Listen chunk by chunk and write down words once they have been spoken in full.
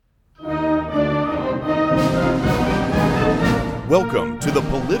Welcome to the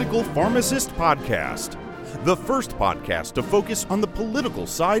Political Pharmacist Podcast, the first podcast to focus on the political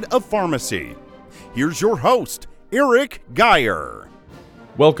side of pharmacy. Here's your host, Eric Geyer.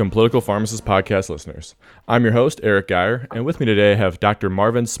 Welcome, Political Pharmacist Podcast listeners. I'm your host, Eric Geyer, and with me today I have Dr.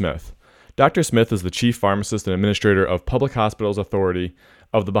 Marvin Smith. Dr. Smith is the Chief Pharmacist and Administrator of Public Hospitals Authority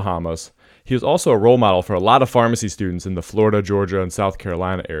of the Bahamas. He is also a role model for a lot of pharmacy students in the Florida, Georgia, and South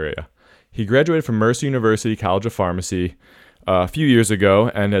Carolina area. He graduated from Mercer University College of Pharmacy a few years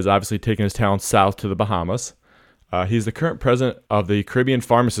ago and has obviously taken his talents south to the Bahamas. He's the current president of the Caribbean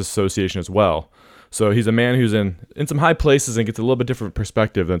Pharmacists Association as well. So he's a man who's in some high places and gets a little bit different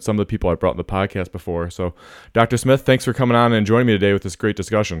perspective than some of the people I brought in the podcast before. So Dr. Smith, thanks for coming on and joining me today with this great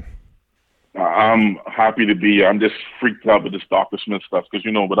discussion. I'm happy to be here. I'm just freaked out with this Dr. Smith stuff because,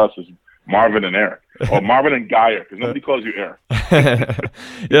 you know, with us, it's Marvin and Eric. Or Marvin and Geyer, because nobody calls you Eric. Yeah,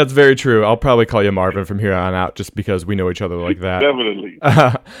 that's very true. I'll probably call you Marvin from here on out just because we know each other like that. Definitely.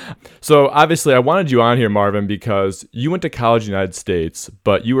 So obviously I wanted you on here, Marvin, because you went to college in the United States,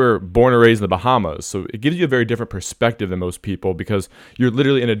 but you were born and raised in the Bahamas. So it gives you a very different perspective than most people because you're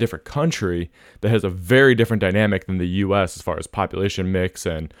literally in a different country that has a very different dynamic than the U.S. as far as population mix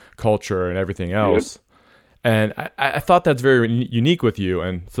and culture and everything else. Yep. And I thought that's very unique with you,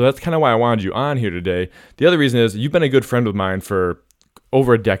 and so that's kind of why I wanted you on here today. The other reason is you've been a good friend of mine for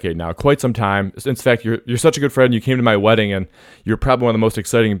over a decade now, quite some time. In fact, you're such a good friend. You came to my wedding, and you're probably one of the most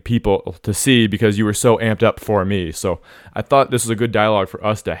exciting people to see because you were so amped up for me. So I thought this was a good dialogue for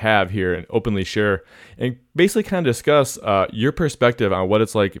us to have here and openly share and basically kind of discuss your perspective on what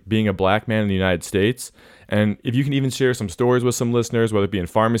it's like being a black man in the United States. And if you can even share some stories with some listeners, whether it be in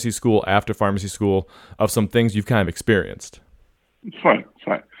pharmacy school, after pharmacy school, of some things you've kind of experienced. It's fine.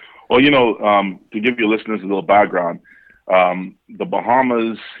 Well, you know, to give your listeners a little background, the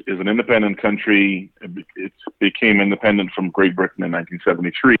Bahamas is an independent country. It became independent from Great Britain in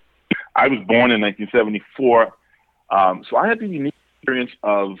 1973. I was born in 1974. So I had the unique experience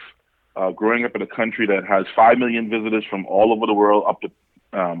of growing up in a country that has 5 million visitors from all over the world up to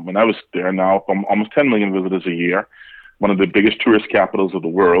when I was there now, almost 10 million visitors a year, one of the biggest tourist capitals of the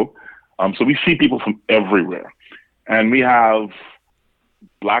world. So we see people from everywhere. And we have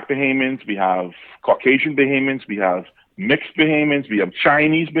black Bahamians, we have Caucasian Bahamians, we have mixed Bahamians, we have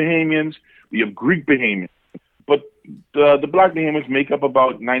Chinese Bahamians, we have Greek Bahamians. But the black Bahamians make up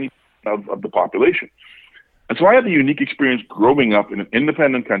about 90% of the population. And so I had the unique experience growing up in an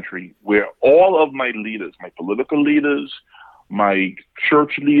independent country where all of my leaders, my political leaders, my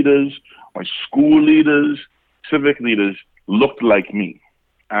church leaders, my school leaders, civic leaders looked like me.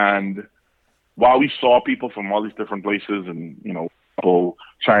 And while we saw people from all these different places and, you know, people,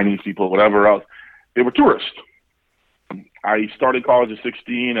 Chinese people, whatever else, they were tourists. I started college at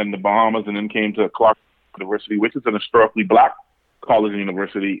 16 in the Bahamas and then came to Clark University, which is an historically black college and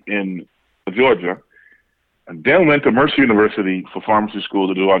university in Georgia. And then went to Mercer University for pharmacy school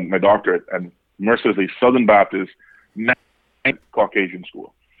to do my doctorate. And Mercer is a Southern Baptist Caucasian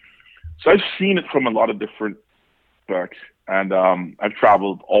school. So I've seen it from a lot of different aspects, and I've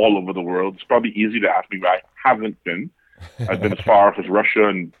traveled all over the world. It's probably easy to ask me where I haven't been. I've been as far as Russia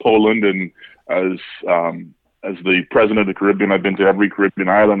and Poland, and as the president of the Caribbean, I've been to every Caribbean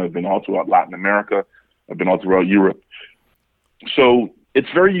island. I've been all throughout Latin America. I've been all throughout Europe. So it's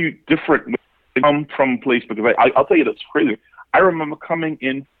very different when you come from a place, because I'll tell you that's crazy. I remember coming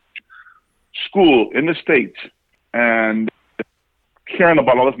in school in the States and caring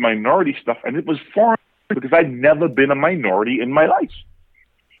about all this minority stuff, and it was foreign because I'd never been a minority in my life.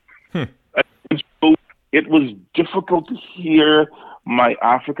 And so it was difficult to hear my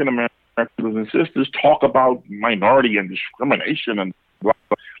African American brothers and sisters talk about minority and discrimination, and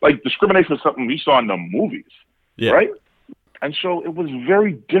like discrimination is something we saw in the movies, right? And so it was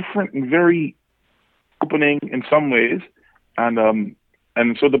very different and very opening in some ways, and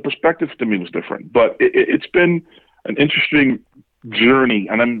so the perspective to me was different. But it's been an interesting journey,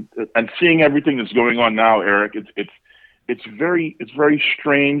 and seeing everything that's going on now, Eric. It's very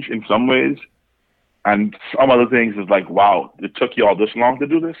strange in some ways, and some other things is like, wow, it took you all this long to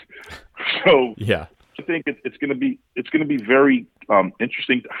do this. So yeah, I think it's going to be very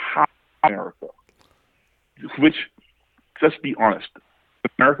interesting to how America, which, let's be honest,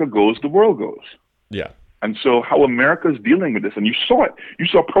 America goes, the world goes. Yeah. And so how America is dealing with this, and you saw it. You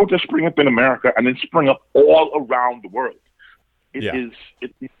saw protests spring up in America and then spring up all around the world. It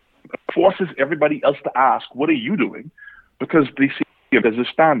forces everybody else to ask, what are you doing? Because they see it as a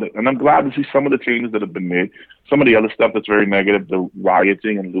standard. And I'm glad to see some of the changes that have been made. Some of the other stuff that's very negative, the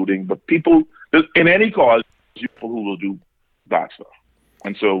rioting and looting. But people, in any cause, people who will do that stuff.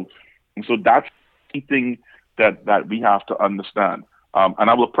 And so that's the thing that we have to understand. And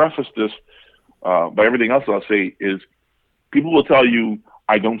I will preface this by everything else I'll say is people will tell you,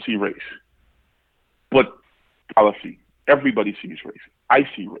 I don't see race. But policy, everybody sees race. I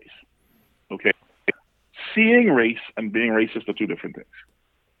see race. Okay? Seeing race and being racist are two different things.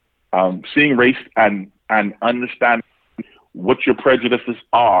 Seeing race and understanding what your prejudices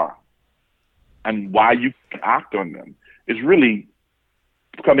are and why you can act on them is really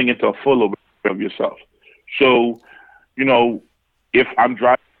coming into a full awareness of yourself. So, if I'm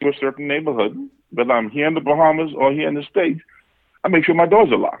driving to a certain neighborhood, whether I'm here in the Bahamas or here in the States, I make sure my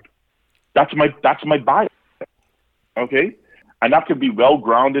doors are locked. That's my bias. Okay? And that could be well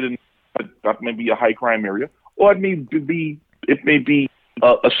grounded in that may be a high crime area, or it may be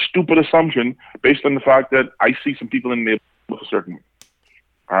a stupid assumption based on the fact that I see some people in there with a certain way.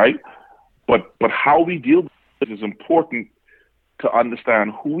 All right? But how we deal with it is important to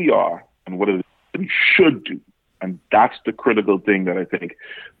understand who we are and what it is we should do. And that's the critical thing that I think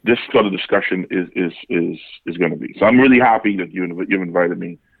this sort of discussion is going to be. So I'm really happy that you've invited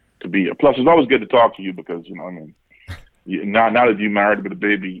me to be here. Plus, it's always good to talk to you because, now that you're married with a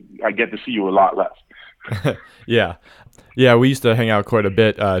baby, I get to see you a lot less. Yeah, we used to hang out quite a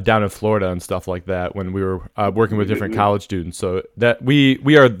bit down in Florida and stuff like that when we were working with different college students. So that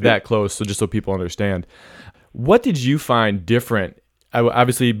we are that close. So just so people understand, what did you find different?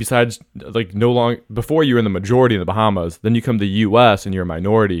 Obviously, besides before you were in the majority in the Bahamas, then you come to the U.S. and you're a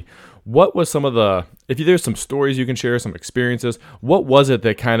minority. What was some of if there's some stories you can share, some experiences, what was it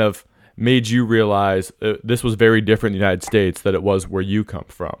that kind of made you realize this was very different in the United States than it was where you come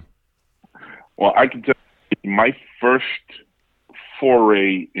from? Well, I can tell you my first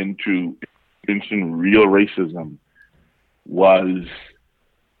foray into real racism was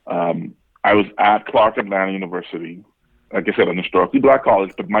I was at Clark Atlanta University, like I said, an historically black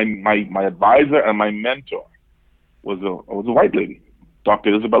college, but my advisor and my mentor was a white lady,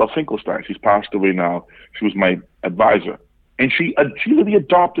 Dr. Isabella Finkelstein. She's passed away now. She was my advisor. And she really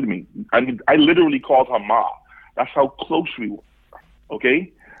adopted me. I mean, I literally called her Ma. That's how close we were,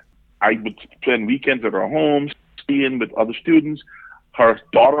 okay? I would spend weekends at her home, skiing with other students. Her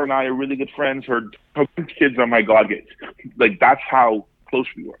daughter and I are really good friends. Her kids are my God kids. Like, that's how close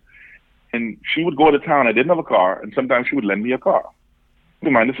we were. And she would go to town. I didn't have a car, and sometimes she would lend me a car. Keep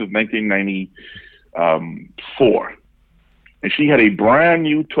in mind, this is 1994. And she had a brand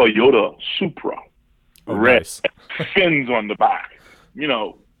new Toyota Supra. Red, nice. fins on the back,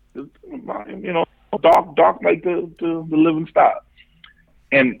 dark like the living style.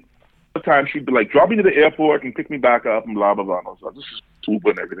 And sometimes she'd be like, drop me to the airport and pick me back up and blah, blah, blah. So this is Uber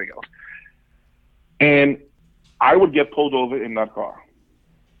and everything else. And I would get pulled over in that car.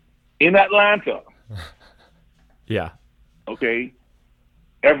 In Atlanta. Yeah. Okay.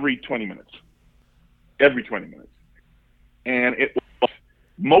 Every 20 minutes. And it was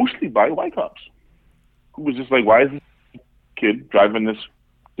mostly by white cops. Who was just like, why is this kid driving this,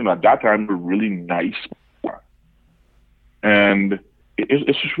 at that time, a really nice car? And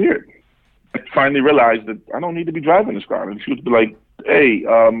it's just weird. I finally realized that I don't need to be driving this car. And she would be like, hey,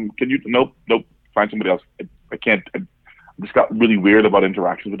 can you, nope, find somebody else. I can't, I just got really weird about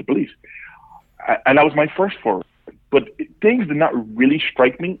interactions with the police. And that was my first foray. But things did not really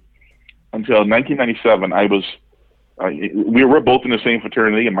strike me until 1997. We were both in the same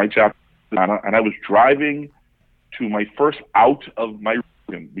fraternity in my chapter. And I was driving to my first out of my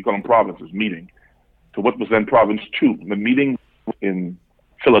region, we call them provinces, meeting, to what was then Province 2. The meeting in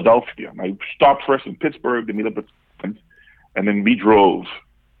Philadelphia. And I stopped first in Pittsburgh to meet up with friends, and then we drove.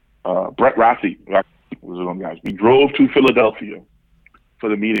 Brett Rathy was one of the guys. We drove to Philadelphia for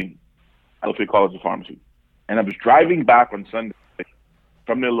the meeting at Philadelphia College of Pharmacy. And I was driving back on Sunday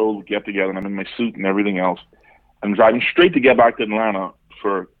from their little get-together, and I'm in my suit and everything else. I'm driving straight to get back to Atlanta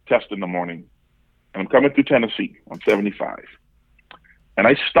for test in the morning. And I'm coming through Tennessee on 75. And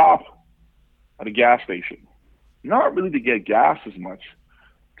I stop at a gas station. Not really to get gas as much.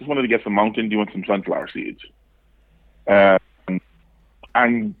 Just wanted to get some Mountain Dew and some sunflower seeds. And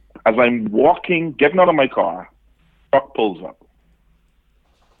as I'm walking, getting out of my car, truck pulls up.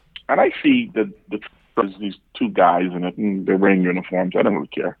 And I see that there's these two guys in it, and they're wearing uniforms. I don't really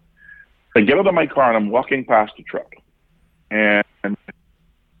care. I get out of my car, and I'm walking past the truck. And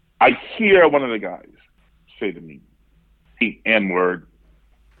I hear one of the guys say to me, "Hey, N-word,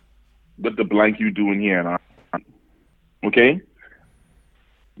 what the blank you doing here?" Okay?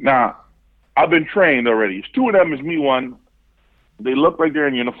 Now, I've been trained already. It's two of them, it's me one. They look like they're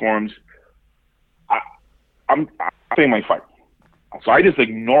in uniforms. I'm saying my fight. So I just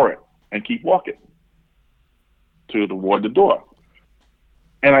ignore it and keep walking toward the door.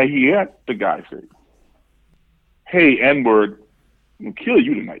 And I hear the guy say, hey, N-word, I'm going to kill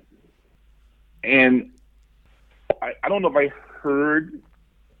you tonight. And I don't know if I heard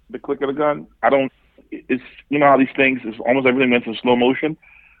the click of the gun. It's, you know how these things, it's almost everything went in slow motion.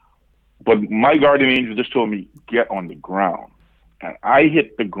 But my guardian angel just told me, get on the ground. And I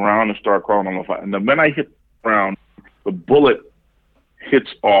hit the ground and started crawling on the fire. And then when I hit the ground, the bullet hits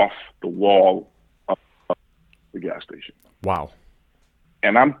off the wall of the gas station. Wow.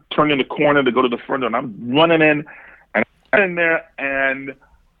 And I'm turning the corner to go to the front door, and I'm running in, and I'm in there, and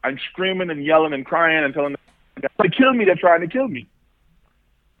I'm screaming and yelling and crying and telling them, they're trying to kill me, they're trying to kill me.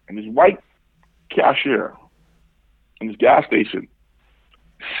 And this white cashier in this gas station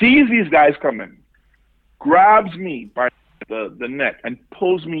sees these guys coming, grabs me by the neck, and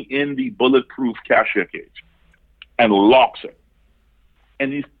pulls me in the bulletproof cashier cage and locks it.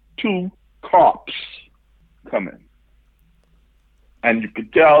 And these two cops come in. And you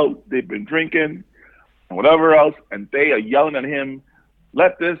could tell they've been drinking and whatever else, and they are yelling at him,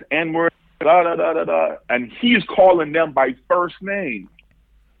 let this N-word, da-da-da-da-da. And he's calling them by first name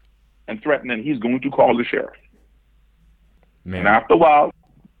and threatening he's going to call the sheriff. Man. And after a while,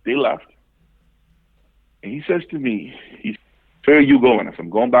 they left. And he says to me, where are you going? I said, I'm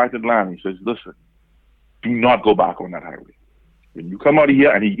going back to Atlanta. He says, listen, do not go back on that highway. When you come out of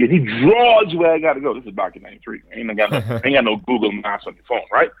here, and he draws where I got to go. This is back in '93. Ain't got no Google Maps on your phone,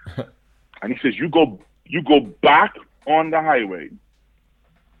 right? And he says, you go back on the highway,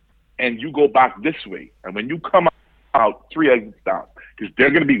 and you go back this way. And when you come out 3 exits down, because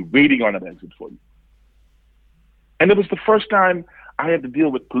they're going to be waiting on an exit for you. And it was the first time I had to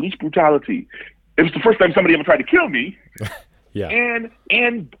deal with police brutality. It was the first time somebody ever tried to kill me. Yeah.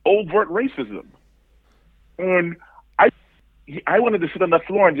 And overt racism. And I wanted to sit on the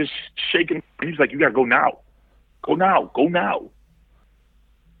floor and just shake him. He's like, you got to go now. Go now. Go now.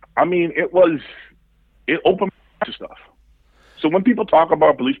 I mean, it opened my eyes to stuff. So when people talk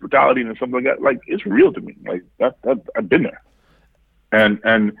about police brutality and something like that, like, it's real to me. Like, that I've been there.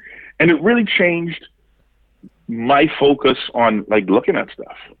 And it really changed my focus on, like, looking at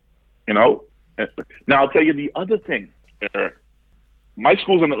stuff, you know? Now, I'll tell you the other thing. My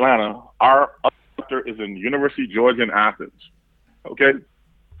school's in Atlanta. Our doctor is in University of Georgia in Athens. Okay?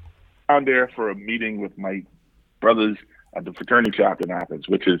 Down there for a meeting with my brothers at the fraternity chapter in Athens,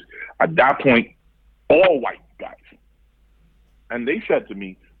 which is, at that point, all white guys. And they said to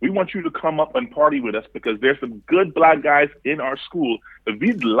me, we want you to come up and party with us because there's some good black guys in our school that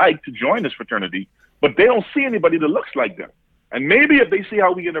we'd like to join this fraternity, but they don't see anybody that looks like them. And maybe if they see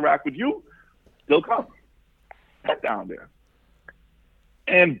how we interact with you, they'll come. Head down there.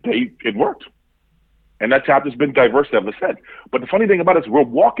 And it worked. And that chapter's been diverse ever since. But the funny thing about it is we're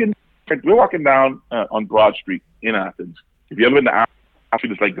walking down on Broad Street in Athens. If you ever been to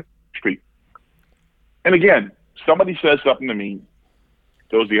Athens, it's like the street. And again, somebody says something to me,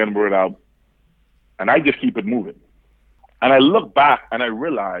 throws the N-word out, and I just keep it moving. And I look back and I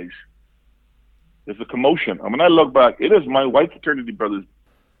realize there's a commotion. And when I look back, it is my white fraternity brothers.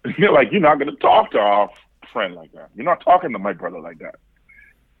 You're like, you're not going to talk to our friend like that. You're not talking to my brother like that.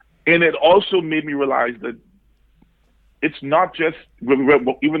 And it also made me realize that it's not just, even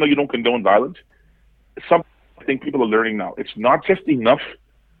though you don't condone violence, something I think people are learning now. It's not just enough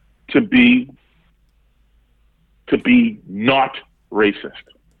to be not racist.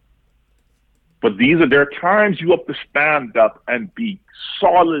 But there are times you have to stand up and be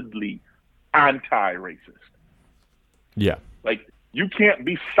solidly anti-racist. Yeah. Like, you can't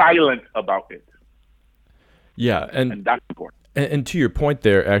be silent about it. Yeah, and that's important. And to your point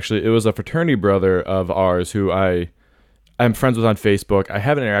there, actually, it was a fraternity brother of ours who I'm friends with on Facebook. I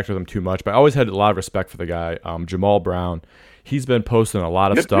haven't interacted with him too much, but I always had a lot of respect for the guy, Jamal Brown. He's been posting a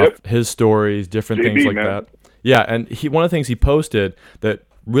lot of stuff, his stories, different things like that. Yeah, and one of the things he posted that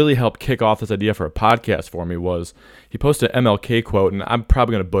really helped kick off this idea for a podcast for me was he posted an MLK quote, and I'm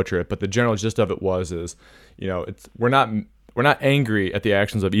probably going to butcher it, but the general gist of it is, you know, we're not angry at the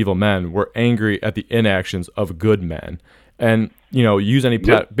actions of evil men. We're angry at the inactions of good men. And, you know, use any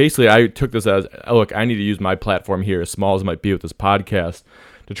basically, I took this as, look, I need to use my platform here, as small as it might be with this podcast,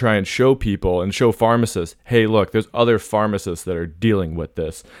 to try and show people and show pharmacists, hey, look, there's other pharmacists that are dealing with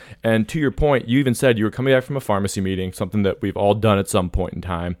this. And to your point, you even said you were coming back from a pharmacy meeting, something that we've all done at some point in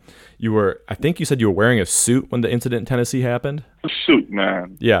time. I think you said you were wearing a suit when the incident in Tennessee happened? A suit,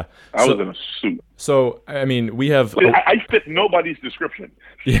 man. Yeah. I was in a suit. So, I mean, we have... I fit nobody's description.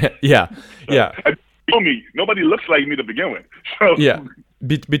 Yeah. Me, nobody looks like me to begin with. So. Yeah.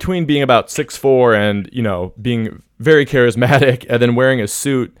 Between being about 6'4" and, you know, being very charismatic and then wearing a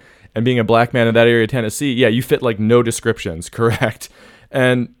suit and being a black man in that area of Tennessee, yeah, you fit like no descriptions, correct?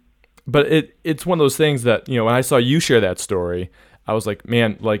 but it's one of those things that, you know, when I saw you share that story, I was like,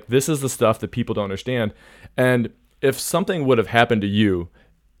 man, like this is the stuff that people don't understand. And if something would have happened to you,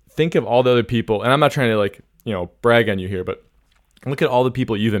 think of all the other people, and I'm not trying to like, you know, brag on you here, but look at all the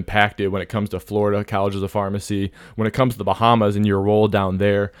people you've impacted when it comes to Florida colleges of pharmacy, when it comes to the Bahamas and your role down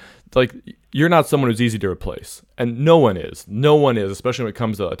there. Like, you're not someone who's easy to replace. And no one is, especially when it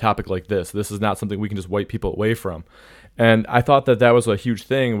comes to a topic like this. This is not something we can just wipe people away from. And I thought that was a huge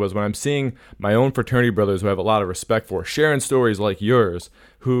thing, was when I'm seeing my own fraternity brothers who I have a lot of respect for, sharing stories like yours,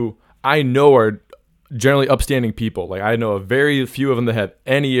 who I know are generally upstanding people. Like, I know a very few of them that have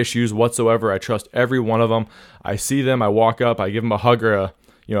any issues whatsoever. I trust every one of them. I see them, I walk up, I give them a hug or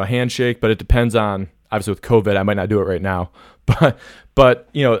a handshake, but it depends on, obviously with COVID, I might not do it right now. But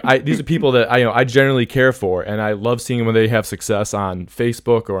you know, these are people that I generally care for, and I love seeing when they have success on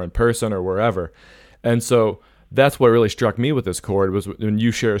Facebook or in person or wherever. And so that's what really struck me with this cord, was when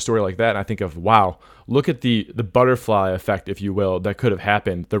you share a story like that, and I think of, wow, look at the butterfly effect, if you will, that could have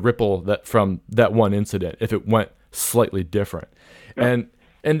happened, the ripple that from that one incident, if it went slightly different. Yeah.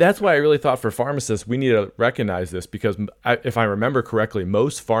 And that's why I really thought for pharmacists, we need to recognize this, because if I remember correctly,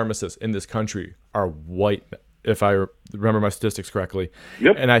 most pharmacists in this country are white, if I remember my statistics correctly.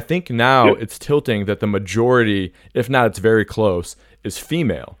 Yep. And I think now it's tilting that the majority, if not it's very close, is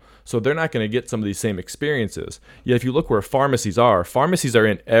female. So they're not going to get some of these same experiences. Yet if you look where pharmacies are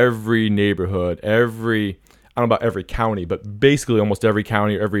in every neighborhood, I don't know about every county, but basically almost every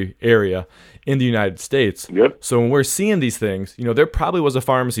county or every area in the United States. Yep. So when we're seeing these things, you know, there probably was a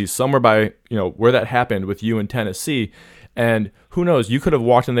pharmacy somewhere by, you know, where that happened with you in Tennessee. And who knows, you could have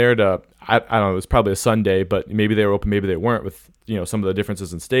walked in there to, I don't know, it was probably a Sunday, but maybe they were open, maybe they weren't, with, you know, some of the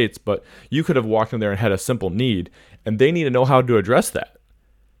differences in states, but you could have walked in there and had a simple need, and they need to know how to address that.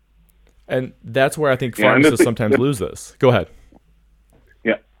 And that's where I think pharmacists sometimes lose this. Go ahead.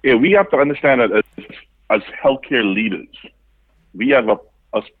 Yeah, we have to understand that as healthcare leaders, we have a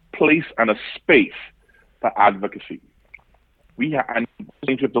place and a space for advocacy. We have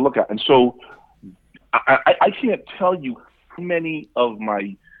things we have to look at. And so I can't tell you how many of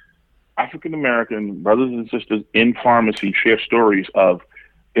my African-American brothers and sisters in pharmacy share stories of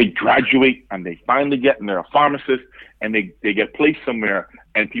they graduate and they finally get, and they're a pharmacist, and they get placed somewhere,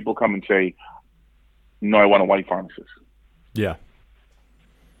 and people come and say, no, I want a white pharmacist. Yeah.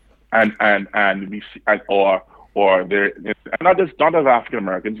 And we see, or they're not as African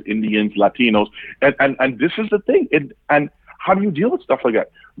Americans, Indians, Latinos, and this is the thing. And how do you deal with stuff like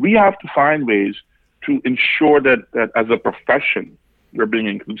that? We have to find ways to ensure that as a profession, we're being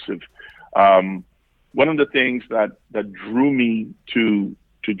inclusive. One of the things that drew me to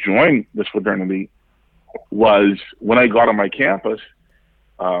join this fraternity was when I got on my campus,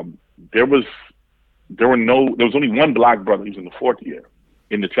 there was only one black brother. He was in the fourth year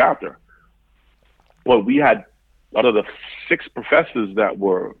in the chapter. But we had, out of the 6 professors that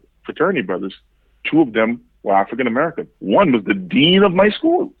were fraternity brothers, 2 of them were African American. One was the dean of my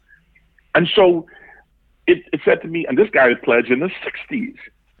school. And so it said to me, and this guy had pledged in the 60s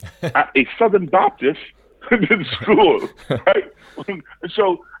at a Southern Baptist school, right? And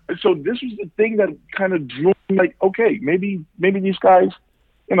so this was the thing that kind of drew me, like, okay, maybe these guys,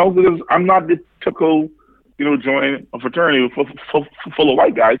 you know, because I'm not the typical, you know, join a fraternity full of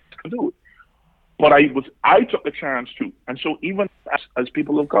white guys to do it. But I took a chance too. And so even as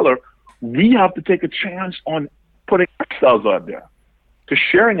people of color, we have to take a chance on putting ourselves out there, to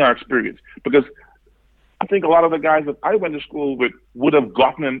sharing our experience. Because I think a lot of the guys that I went to school with would have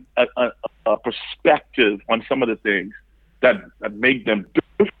gotten a perspective on some of the things that make them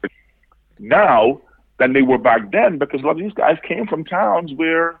different now than they were back then, because a lot of these guys came from towns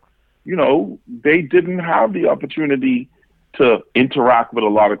where, you know, they didn't have the opportunity to interact with a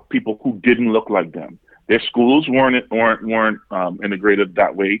lot of people who didn't look like them. Their schools weren't integrated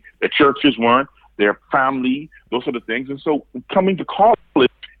that way. Their churches weren't. Their family, those sort of things. And so coming to college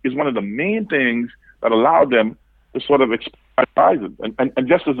is one of the main things that allowed them to sort of expand. And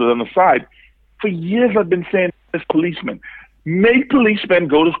just as an aside, for years I've been saying this, policemen, make policemen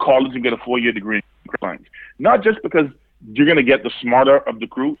go to college and get a 4-year degree in crime. Not just because you're going to get the smarter of the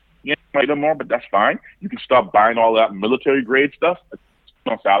crew, you might know more, but that's fine. You can stop buying all that military grade stuff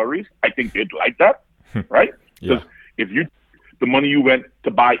on salaries. I think they'd like that, right? Because if the money you went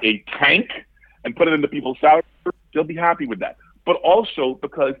to buy a tank and put it into people's salaries, they'll be happy with that. But also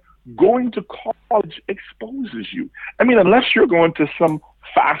because going to college exposes you. I mean, unless you're going to some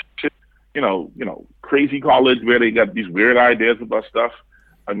fascist, you know, crazy college where they got these weird ideas about stuff.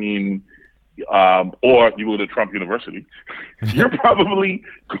 I mean, or you go to Trump University, you're probably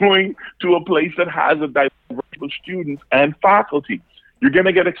going to a place that has a diverse group of students and faculty. you're going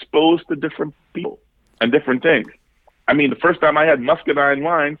to get exposed to different people and different things. I mean, the first time I had muscadine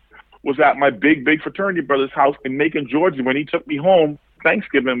wine was at my big fraternity brother's house in Macon, Georgia, when he took me home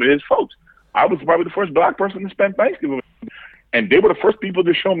Thanksgiving with his folks. I was probably the first black person to spend Thanksgiving with him. And they were the first people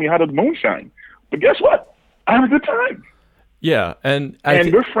to show me how to moonshine. But guess what? I had a good time. Yeah, and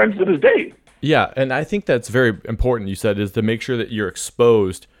we're friends to this day. Yeah, and I think that's very important, you said, is to make sure that you're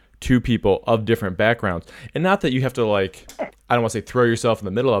exposed to people of different backgrounds. And not that you have to, like, I don't want to say throw yourself in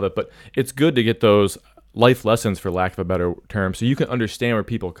the middle of it, but it's good to get those life lessons, for lack of a better term, so you can understand where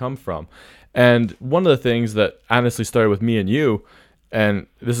people come from. And one of the things that honestly started with me and you, and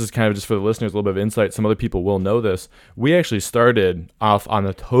this is kind of just for the listeners, a little bit of insight, some other people will know this, we actually started off on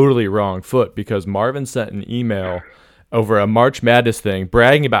a totally wrong foot because Marvin sent an email over a March Madness thing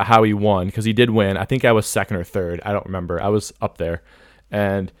bragging about how he won, because he did win. I think I was second or third. I don't remember. I was up there.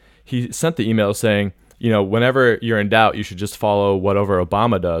 And he sent the email saying, whenever you're in doubt, you should just follow whatever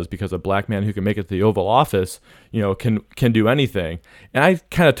Obama does, because a black man who can make it to the Oval Office, can do anything. And I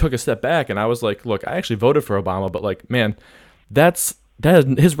kind of took a step back and I was like, look, I actually voted for Obama, but like, man,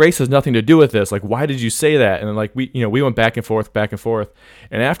 his race has nothing to do with this. Like, why did you say that? And then, like, we went back and forth.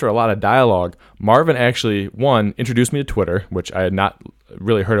 And after a lot of dialogue, Marvin actually, one, introduced me to Twitter, which I had not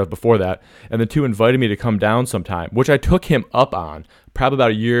really heard of before that. And then two, invited me to come down sometime, which I took him up on probably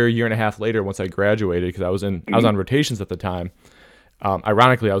about a year and a half later once I graduated, because I was on rotations at the time.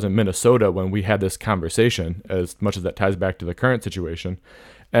 Ironically, I was in Minnesota when we had this conversation, as much as that ties back to the current situation.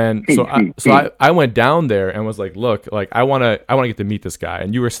 And so I went down there and was like, look, like I want to get to meet this guy.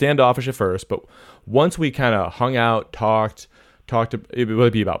 And you were standoffish at first, but once we kind of hung out, talked to, it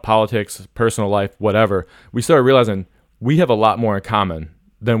would be about politics, personal life, whatever, we started realizing we have a lot more in common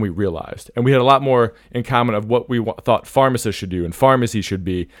than we realized. And we had a lot more in common of what we thought pharmacists should do and pharmacy should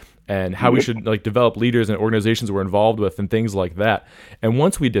be, and how we should like develop leaders and organizations we're involved with and things like that. And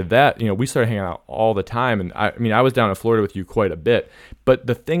once we did that, we started hanging out all the time. And I was down in Florida with you quite a bit. But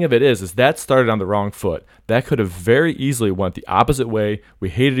the thing of it is that started on the wrong foot. That could have very easily went the opposite way. We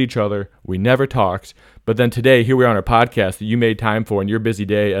hated each other. We never talked. But then today, here we are on our podcast that you made time for in your busy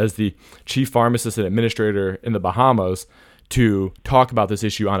day as the chief pharmacist and administrator in the Bahamas to talk about this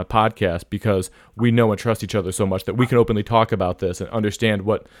issue on a podcast, because we know and trust each other so much that we can openly talk about this and understand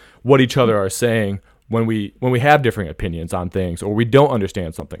what each other are saying when we have differing opinions on things or we don't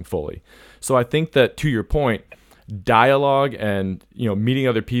understand something fully. So I think that, to your point, dialogue and meeting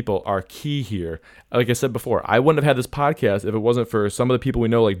other people are key here. Like I said before, I wouldn't have had this podcast if it wasn't for some of the people we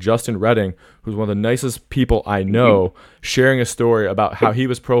know, like Justin Redding, who's one of the nicest people I know, sharing a story about how he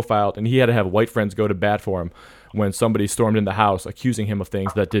was profiled and he had to have white friends go to bat for him when somebody stormed in the house accusing him of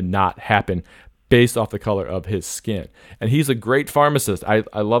things that did not happen based off the color of his skin. And he's a great pharmacist. I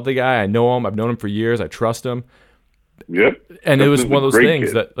love the guy. I know him. I've known him for years. I trust him. Yep. And it was one of those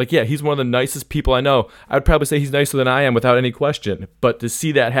things that, like, yeah, he's one of the nicest people I know. I would probably say he's nicer than I am without any question. But to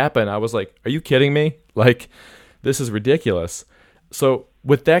see that happen, I was like, are you kidding me? Like, this is ridiculous. So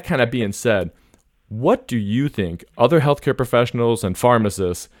with that kind of being said, what do you think other healthcare professionals and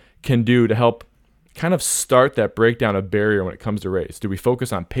pharmacists can do to help kind of start that breakdown of barrier when it comes to race? Do we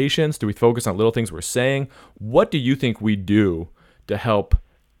focus on patients? Do we focus on little things we're saying? What do you think we do to help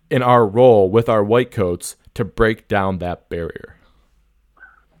in our role with our white coats to break down that barrier?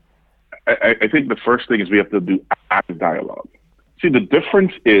 I think the first thing is we have to do active dialogue. See, the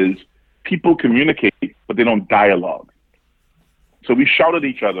difference is people communicate, but they don't dialogue. So we shout at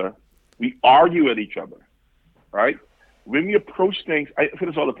each other. We argue at each other, right? When we approach things, I say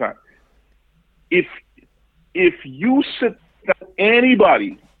this all the time. If you sit down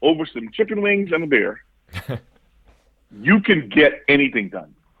anybody over some chicken wings and a beer, you can get anything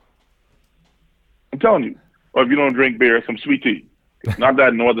done. I'm telling you. Or if you don't drink beer, some sweet tea. Not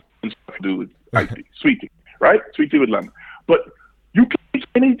that northern stuff to do with iced tea. Sweet tea, right? Sweet tea with lemon. But you can get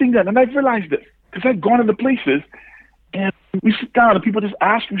anything done. And I've realized this because I've gone into places and we sit down and people just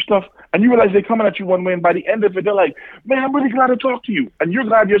ask you stuff and you realize they're coming at you one way, and by the end of it, they're like, man, I'm really glad to talk to you. And you're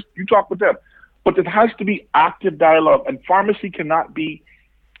glad you talk with them. But it has to be active dialogue, and pharmacy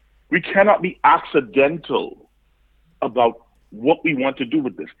we cannot be accidental about what we want to do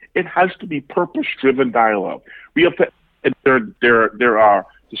with this. It has to be purpose-driven dialogue. We have to, there are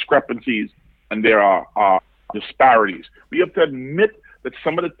discrepancies and there are disparities. We have to admit that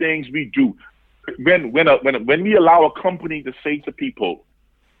some of the things we do, when we allow a company to say to people,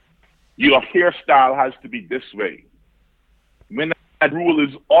 your hairstyle has to be this way, when that rule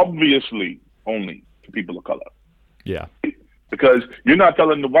is obviously only to people of color. Yeah. Because you're not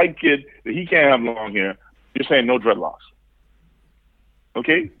telling the white kid that he can't have long hair. You're saying no dreadlocks.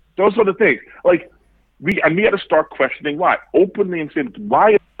 Okay? Those sort of things. Like, we had to start questioning why, openly, and saying,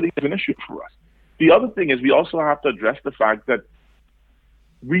 why is this an issue for us? The other thing is we also have to address the fact that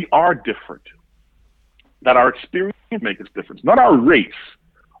we are different, that our experience make us different, not our race.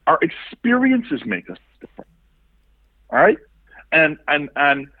 Our experiences make us different. All right? And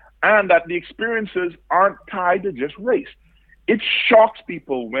that the experiences aren't tied to just race. It shocks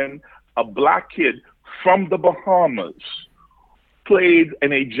people when a black kid from the Bahamas played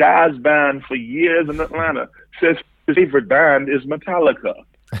in a jazz band for years in Atlanta says his favorite band is Metallica.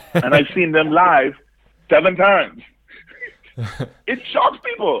 And I've seen them live 7 times. It shocks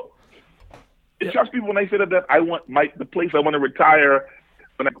people. It shocks people when I say that the place I want to retire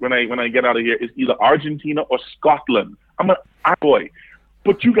when I get out of here is either Argentina or Scotland. I'm an boy,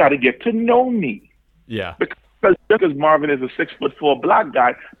 but you got to get to know me. Yeah. Because Marvin is a 6'4" black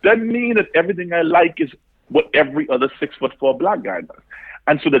guy doesn't mean that everything I like is what every other 6'4" black guy does.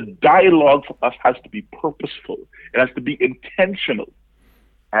 And so the dialogue for us has to be purposeful. It has to be intentional.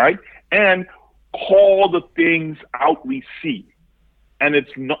 All right? And call the things out we see. And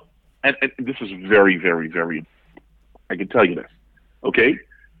it's not, and this is very, very, very, I can tell you this. Okay?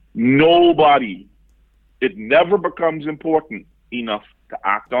 Nobody, it never becomes important enough to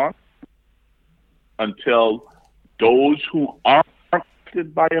act on until those who are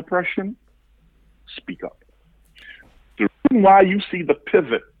affected by oppression speak up. The reason why you see the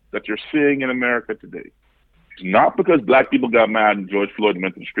pivot that you're seeing in America today is not because black people got mad and George Floyd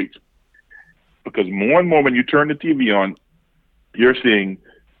went to the streets. Because more and more when you turn the TV on, you're seeing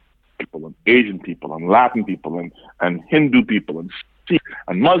people and Asian people and Latin people and Hindu people and Sikh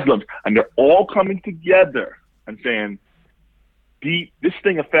and Muslims, and they're all coming together and saying, this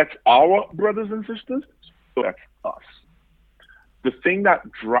thing affects our brothers and sisters, so that's us. The thing that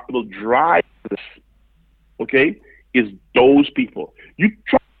will drive this, okay, is those people.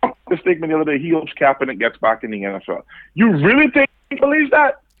 Trump the statement the other day, he hopes Kaepernick gets back in the NFL. You really think he believes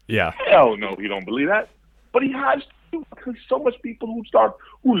that? Yeah. Hell no, he don't believe that. But he has to, because so much people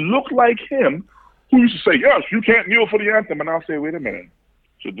who look like him, who used to say, yes, you can't kneel for the anthem. And I'll say, wait a minute.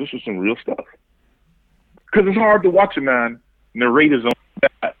 So this is some real stuff. Because it's hard to watch a man narrate his own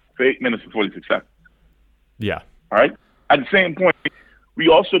death for 8 minutes and 46 seconds. Yeah. All right? At the same point, we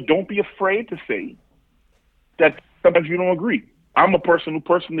also don't be afraid to say that sometimes you don't agree. I'm a person who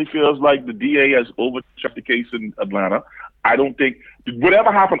personally feels like the DA has overchecked the case in Atlanta. I don't think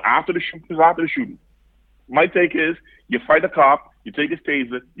whatever happened after the shooting is after the shooting. My take is you fight a cop, you take his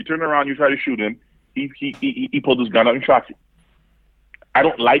taser, you turn around, you try to shoot him. He pulled his gun out and shot you. I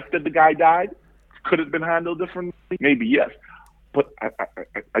don't like that the guy died. Could it have been handled differently? Maybe yes, but I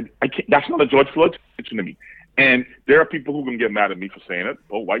can't. That's not a George Floyd situation to me. And there are people who can get mad at me for saying it,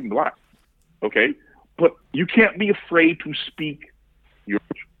 both white and black. Okay, but you can't be afraid to speak your.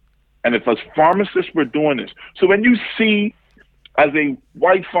 And if as pharmacists we're doing this, so when you see as a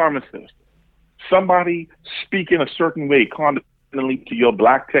white pharmacist somebody speaking a certain way condescendingly to your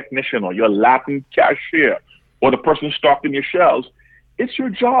black technician or your Latin cashier or the person stocking your shelves, it's your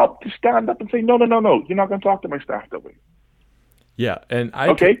job to stand up and say, no, you're not going to talk to my staff that way. Yeah, and I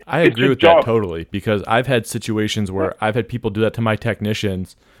agree with that totally, because I've had situations where I've had people do that to my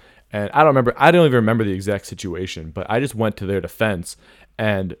technicians, and I don't even remember the exact situation, but I just went to their defense,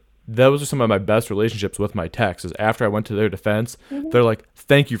 and those are some of my best relationships with my techs, is after I went to their defense, they're like,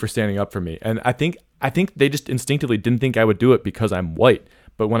 thank you for standing up for me. And I think they just instinctively didn't think I would do it because I'm white.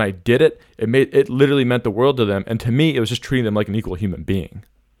 But when I did it, it literally meant the world to them. And to me, it was just treating them like an equal human being.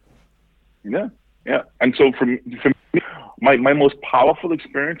 Yeah. And so for me, my most powerful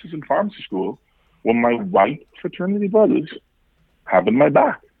experiences in pharmacy school were my white fraternity brothers having my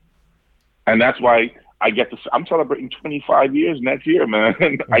back. And that's why I'm celebrating 25 years next year, man.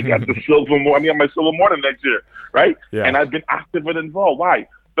 I got the silver morning. I'm my silver morning next year, right? Yeah. And I've been active and involved. Why?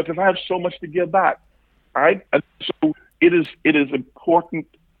 Because I have so much to give back. All right. And so it is important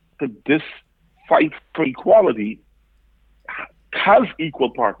that this fight for equality has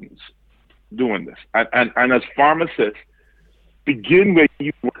equal partners doing this. And as pharmacists, begin where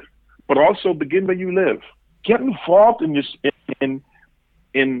you work, but also begin where you live. Get involved in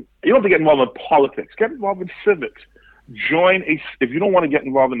you don't have to get involved in politics. Get involved in civics. If you don't want to get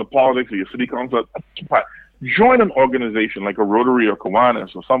involved in the politics of your city council, join an organization like a Rotary or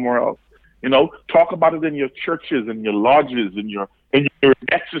Kiwanis or somewhere else. Talk about it in your churches and your lodges and your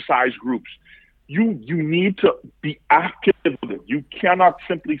exercise groups. You need to be active with it. You cannot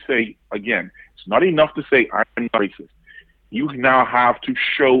simply say, again, it's not enough to say I'm not racist. You now have to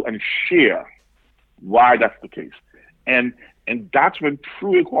show and share why that's the case. And that's when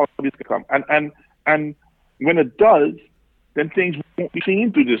true equality can come. And when it does, then things won't be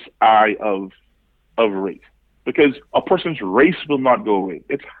seen through this eye of of race, because a person's race will not go away.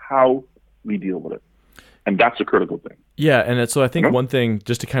 It's how we deal with it. And that's a critical thing. Yeah, and so I think one thing,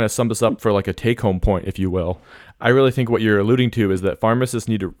 just to kind of sum this up for like a take-home point, if you will, I really think what you're alluding to is that pharmacists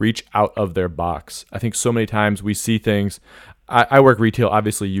need to reach out of their box. I think so many times we see things. I work retail,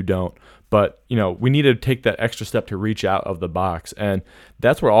 obviously you don't, but we need to take that extra step to reach out of the box, and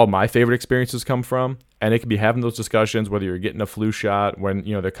that's where all my favorite experiences come from. And it could be having those discussions, whether you're getting a flu shot, when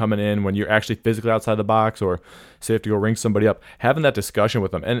they're coming in, when you're actually physically outside the box, or say you have to go ring somebody up, having that discussion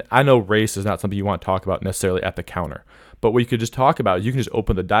with them. And I know race is not something you want to talk about necessarily at the counter, but what you could just talk about, you can just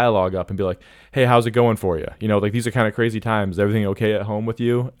open the dialogue up and be like, hey, how's it going for you? Like, these are kind of crazy times. Is everything okay at home with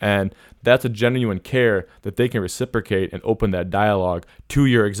you? And that's a genuine care that they can reciprocate and open that dialogue to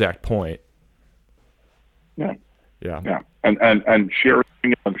your exact point. Yeah. Yeah. And sharing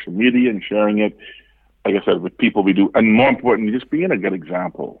it on social media and sharing it, like I said, with people we do, and more importantly, just being a good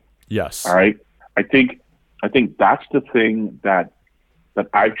example. Yes. All right. I think that's the thing that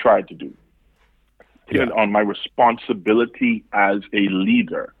I've tried to do. Taking it on my responsibility as a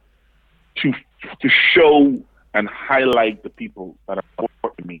leader to show and highlight the people that are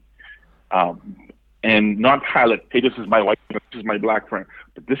important to me, and not highlight, hey, this is my white friend, this is my black friend,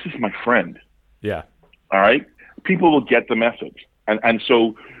 but this is my friend. Yeah. All right. People will get the message, and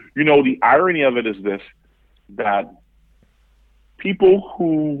so. The irony of it is this, that people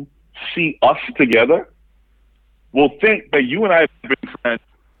who see us together will think that you and I have been friends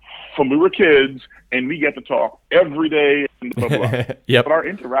from we were kids and we get to talk every day. And blah, blah, blah. Yep. But our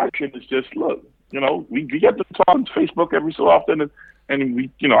interaction is just, look, we get to talk on Facebook every so often. And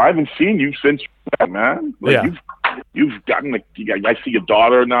we, I haven't seen you since that, man. Like, yeah. You've gotten, I see your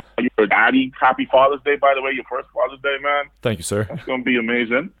daughter now, your daddy. Happy Father's Day, by the way, your first Father's Day, man. Thank you, sir. That's going to be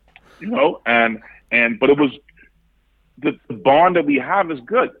amazing. But it was the bond that we have is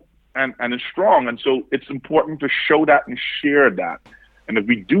good and it's strong. And so it's important to show that and share that. And if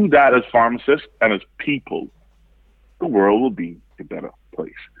we do that as pharmacists and as people, the world will be a better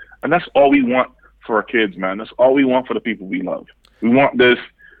place. And that's all we want for our kids, man. That's all we want for the people we love. We want this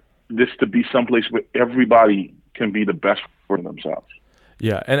to be someplace where everybody can be the best for themselves.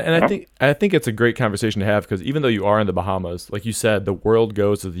 Yeah, and I think it's a great conversation to have, because even though you are in the Bahamas, like you said, the world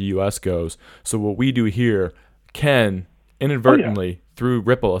goes as the U.S. goes. So what we do here can inadvertently, through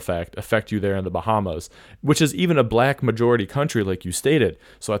ripple effect, affect you there in the Bahamas, which is even a black majority country, like you stated.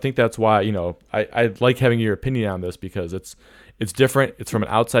 So I think that's why I like having your opinion on this, because it's different. It's from an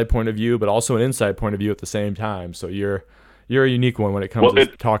outside point of view, but also an inside point of view at the same time. So you're a unique one when it comes to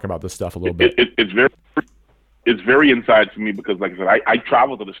talking about this stuff a little bit. It's very inside for me, because, like I said, I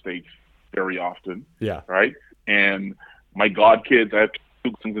travel to the States very often. Yeah. Right. And my godkids, I have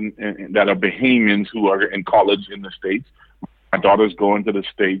two sons that are Bahamians who are in college in the States. My daughter's going to the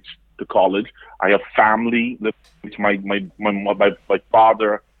States to college. I have family. My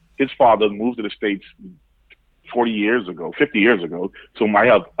father, his father moved to the States 50 years ago. So I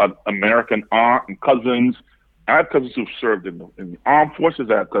have an American aunt and cousins. I have cousins who've served in the armed forces.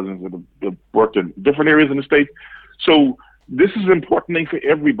 I have cousins that have worked in different areas in the States. So this is an important thing for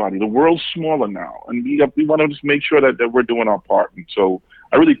everybody. The world's smaller now, and we want to just make sure that we're doing our part. And so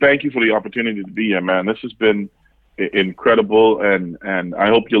I really thank you for the opportunity to be here, man. This has been incredible, and I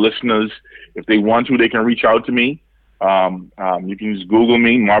hope your listeners, if they want to, they can reach out to me. You can just Google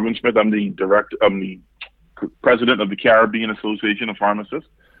me, Marvin Smith. I'm the president of the Caribbean Association of Pharmacists.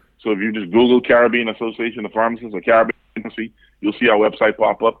 So if you just Google Caribbean Association of Pharmacists or Caribbean Pharmacy, you'll see our website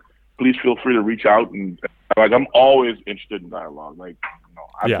pop up. Please feel free to reach out, and I'm always interested in dialogue.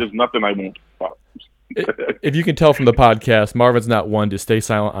 There's nothing I won't talk about. If you can tell from the podcast, Marvin's not one to stay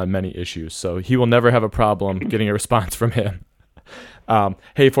silent on many issues, so he will never have a problem getting a response from him.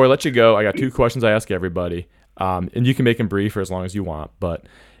 Hey, before I let you go, I got 2 questions I ask everybody, and you can make them brief or as long as you want. But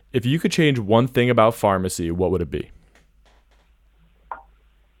if you could change one thing about pharmacy, what would it be?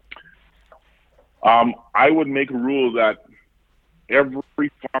 I would make a rule that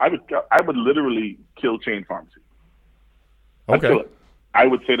I would literally kill chain pharmacy. Okay. I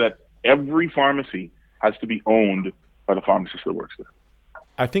would say that every pharmacy has to be owned by the pharmacist that works there.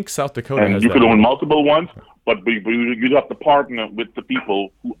 I think South Dakota and has you that. could own multiple ones, but you'd have to partner with the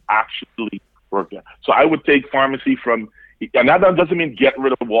people who actually work there. So I would take pharmacy from, and that doesn't mean get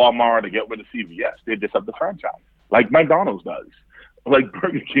rid of Walmart or get rid of CVS. They just have the franchise, like McDonald's does, like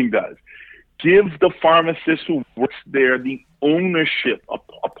Burger King does. Give the pharmacist who works there the ownership,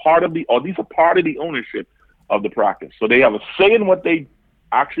 a part of the ownership of the practice. So they have a say in what they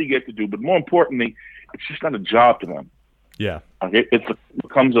actually get to do, but more importantly, it's just not a job to them. Yeah. Okay. It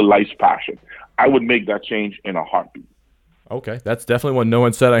becomes a life's passion. I would make that change in a heartbeat. Okay, that's definitely one no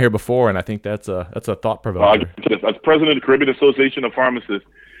one said out here before, and I think that's a thought provoker. As president of the Caribbean Association of Pharmacists,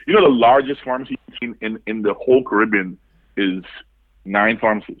 you know the largest pharmacy chain in the whole Caribbean is 9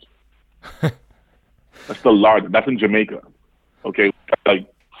 pharmacies. That's the largest. That's in Jamaica. Okay, like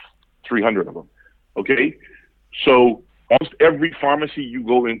 300 of them. Okay, so almost every pharmacy you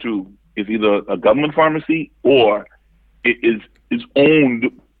go into is either a government pharmacy or it is owned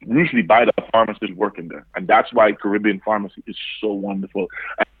usually by the pharmacist working there. And that's why Caribbean pharmacy is so wonderful.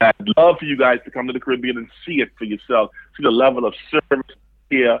 And I'd love for you guys to come to the Caribbean and see it for yourself, see the level of service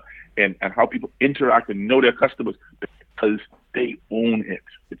here and how people interact and know their customers because they own it.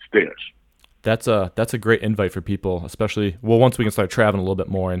 It's theirs. That's a great invite for people, especially, well, once we can start traveling a little bit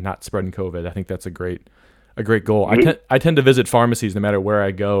more and not spreading COVID. I think that's a great goal. I tend to visit pharmacies no matter where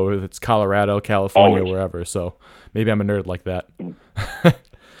I go, if it's Colorado, California, always. Wherever. So maybe I'm a nerd like that.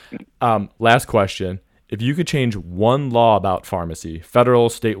 Last question. If you could change one law about pharmacy, federal,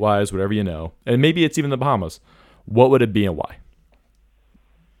 state-wise, whatever you know, and maybe it's even the Bahamas, what would it be and why?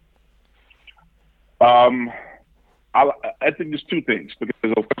 I think there's 2 things because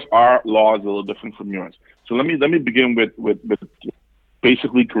of course our law is a little different from yours. So let me begin with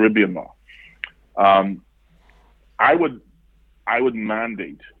basically Caribbean law. I would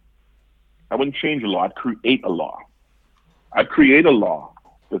mandate. I wouldn't change a law. I'd create a law. I'd create a law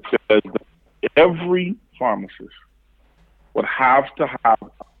that says that every pharmacist would have to have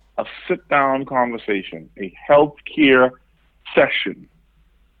a sit-down conversation, a healthcare session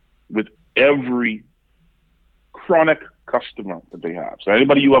with every chronic customer that they have. So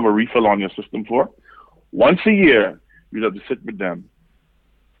anybody you have a refill on your system for, once a year, you'd have to sit with them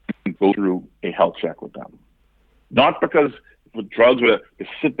and go through a health check with them. Not because with drugs, to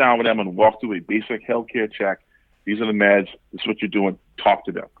sit down with them and walk through a basic healthcare check. These are the meds. This is what you're doing. Talk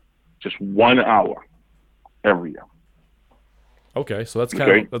to them. Just 1 hour every year. Okay, so that's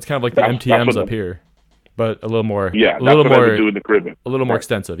kind of like the MTMs up here, but a little more. Yeah, a little that's what more. I would do in the Caribbean. A little more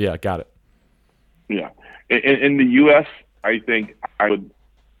extensive. Yeah, got it. Yeah, in the U.S., I think I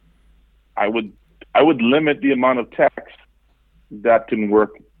would limit the amount of techs that can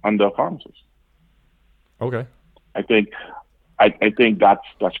work under a pharmacist. Okay. I think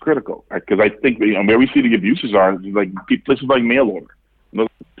that's critical because I think where we see the abuses are is like places like mail order.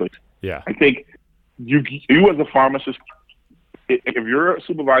 Yeah. I think you as a pharmacist, if you're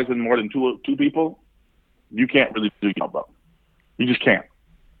supervising more than two people, you can't really do your job. You just can't.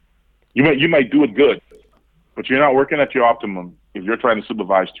 You might do it good, but you're not working at your optimum if you're trying to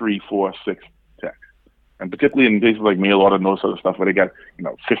supervise 3, 4, 6 techs. And particularly in places like mail order and those sort of stuff where they got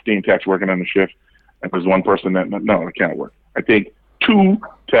 15 techs working on the shift, and there's one person that no, it can't work. I think 2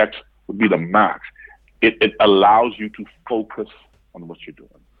 techs would be the max. It allows you to focus on what you're doing.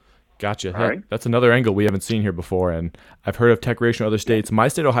 Gotcha. All right. That's another angle we haven't seen here before, and I've heard of tech ratio in other states. My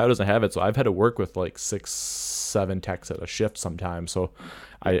state, Ohio, doesn't have it, so I've had to work with like 6, 7 techs at a shift sometimes. So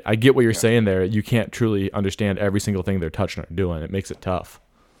I get what you're saying there. You can't truly understand every single thing they're touching or doing. It makes it tough.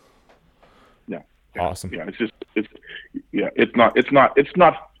 Yeah. Awesome. Yeah. It's not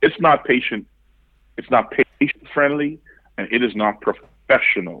patient. It's not patient friendly, and it is not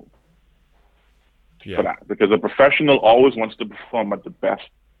professional for that, because a professional always wants to perform at the best,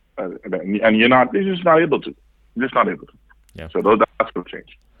 and you're just not able to. You're just not able to. Yeah. So that's going to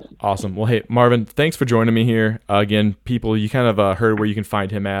change. Awesome. Well, hey, Marvin, thanks for joining me here. Again, people, you kind of heard where you can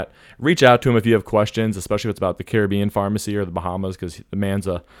find him at. Reach out to him if you have questions, especially if it's about the Caribbean pharmacy or the Bahamas, because the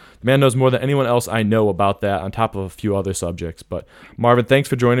man knows more than anyone else I know about that, on top of a few other subjects. But Marvin, thanks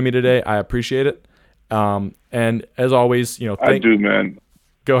for joining me today. I appreciate it. And as always, I do, man.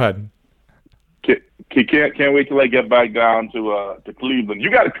 Go ahead. Can't wait till I get back down to Cleveland. You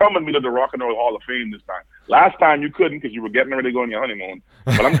got to come with me to the Rock and Roll Hall of Fame this time. Last time you couldn't because you were getting ready to go on your honeymoon.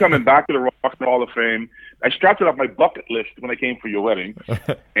 But I'm coming back to the Rock and Roll Hall of Fame. I strapped it off my bucket list when I came for your wedding,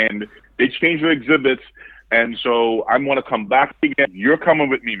 and they changed their exhibits, and so I'm going to come back again. You're coming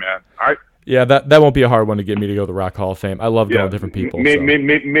with me, man. All right? Yeah, that won't be a hard one to get me to go to the Rock Hall of Fame. I love going with different people.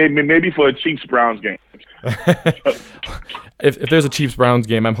 Maybe for a Chiefs-Browns game. If there's a Chiefs-Browns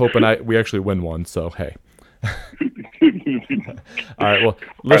game, I'm hoping we actually win one. So, hey. All right. Well,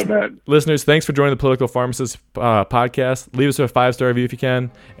 listeners, thanks for joining the Political Pharmacist podcast. Leave us a 5-star review if you can.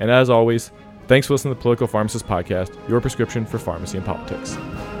 And as always, thanks for listening to the Political Pharmacist podcast, your prescription for pharmacy and politics.